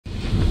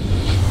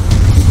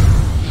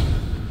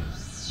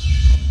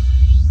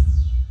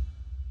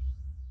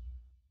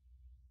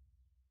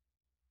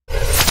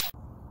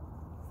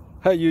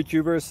Hey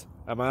YouTubers,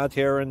 I'm out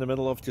here in the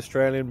middle of the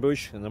Australian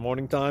bush in the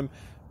morning time.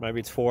 Maybe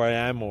it's 4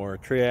 a.m. or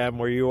 3 a.m.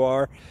 where you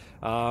are.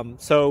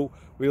 So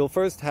we'll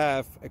first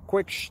have a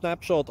quick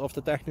snapshot of the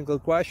technical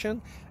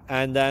question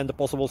and then the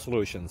possible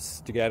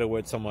solutions, together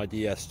with some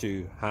ideas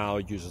to how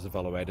users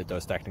evaluated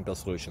those technical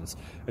solutions.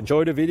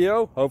 Enjoy the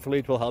video, hopefully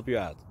it will help you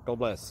out. God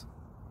bless.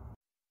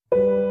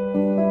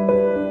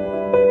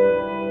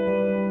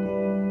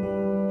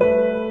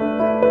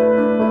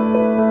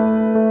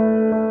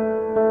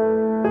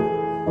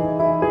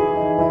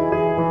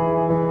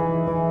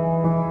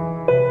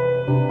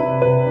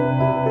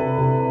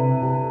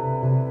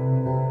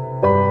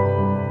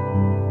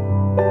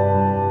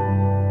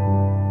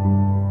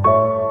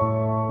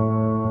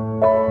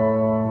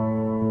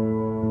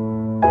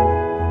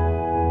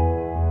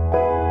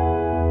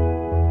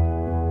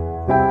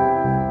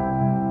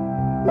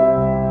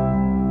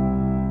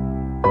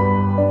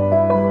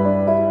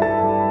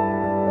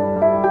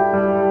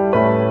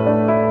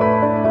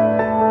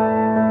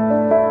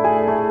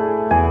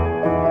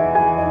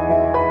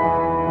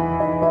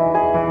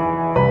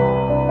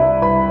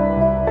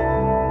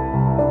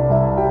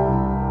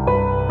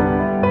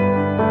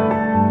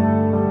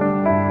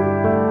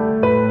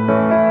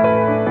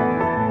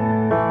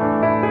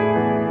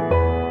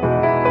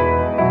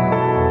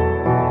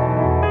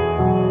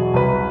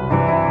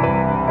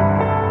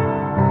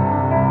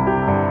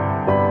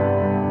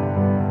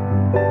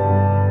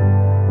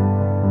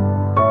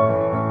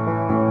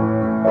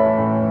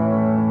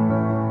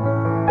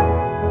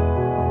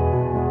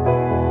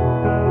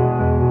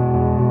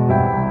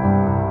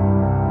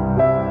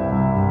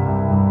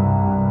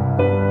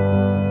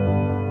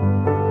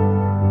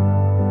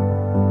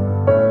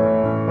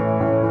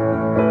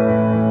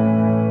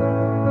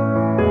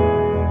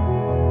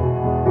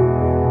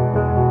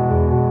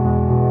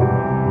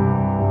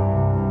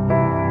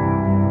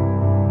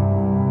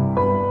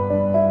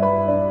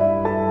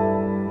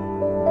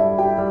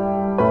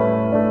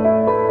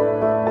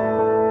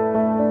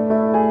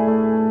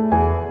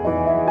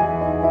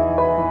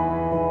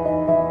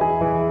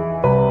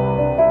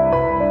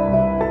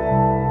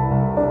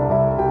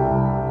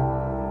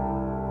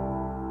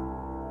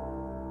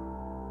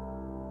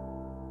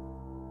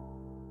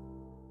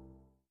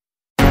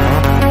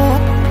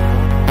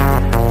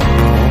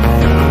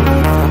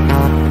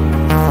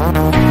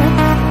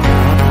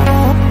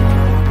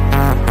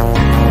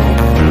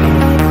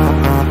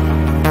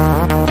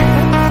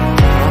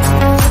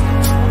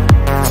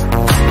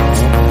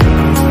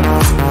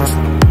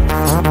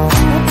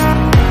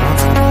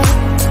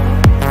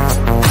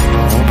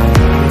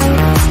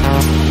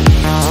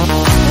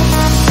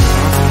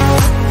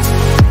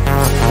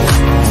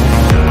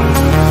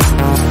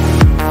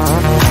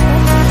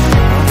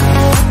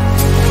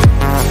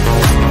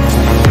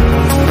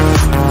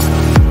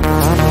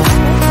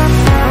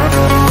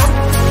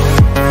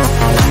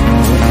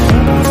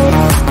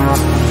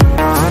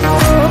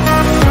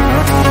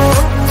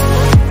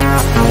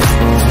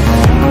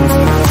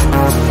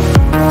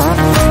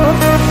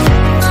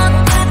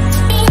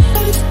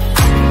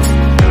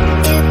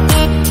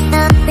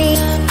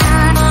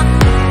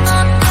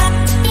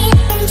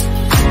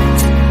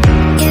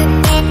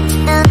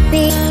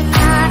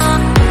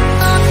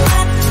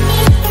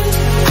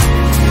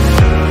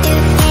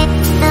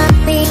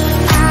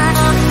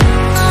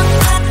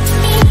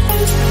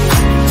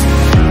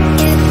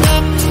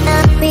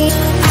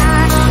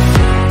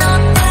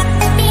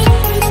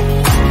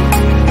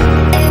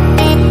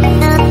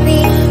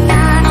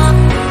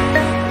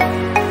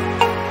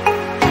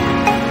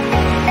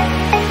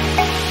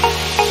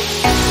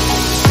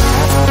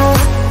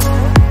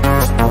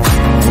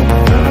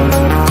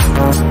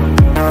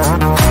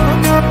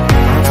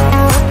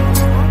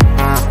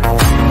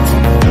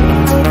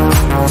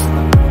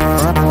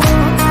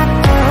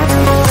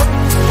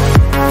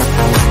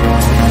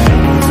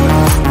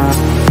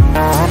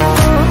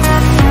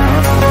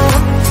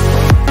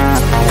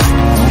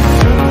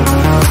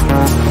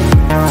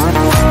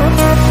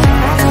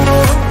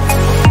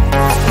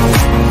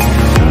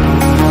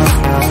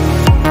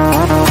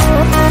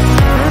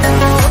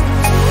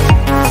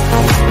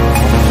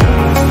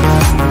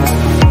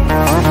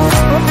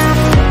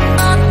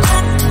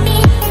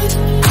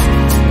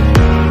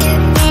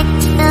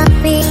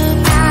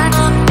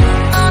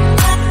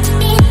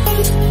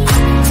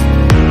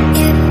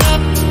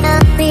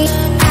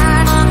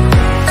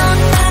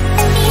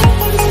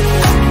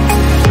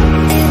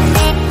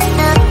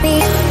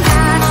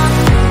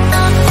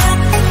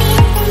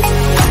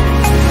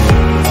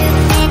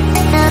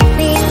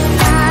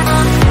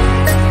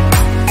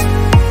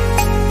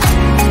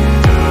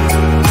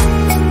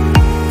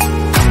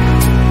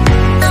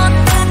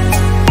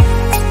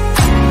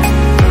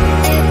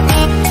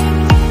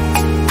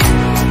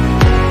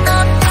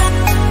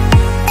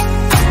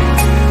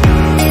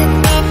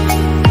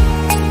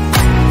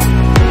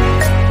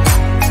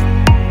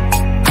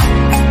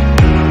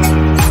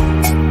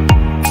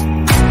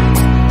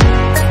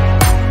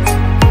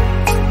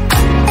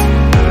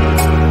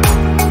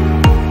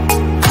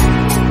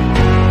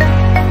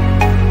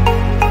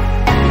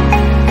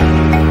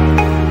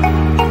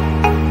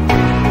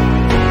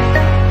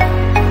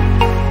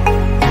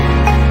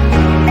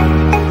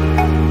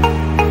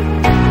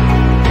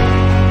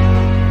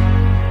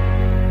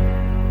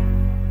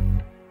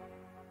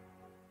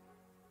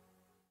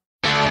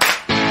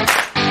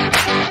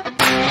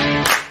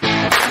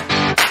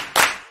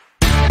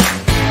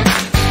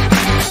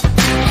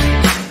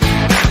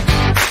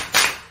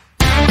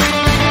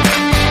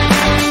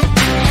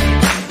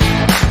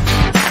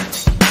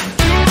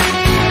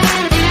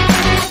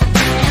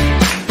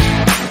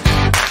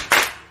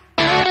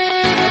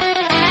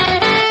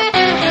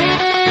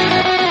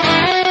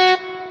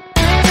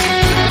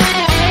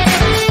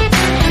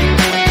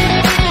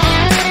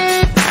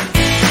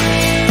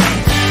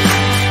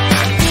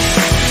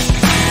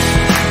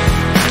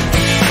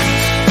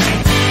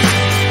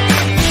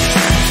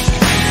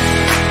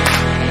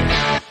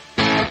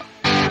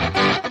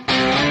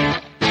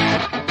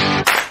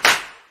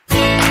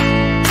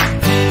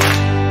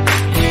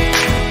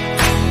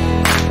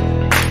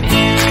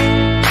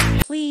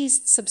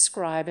 please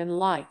subscribe and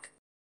like.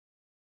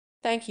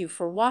 Thank you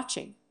for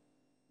watching.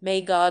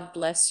 May God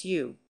bless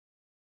you.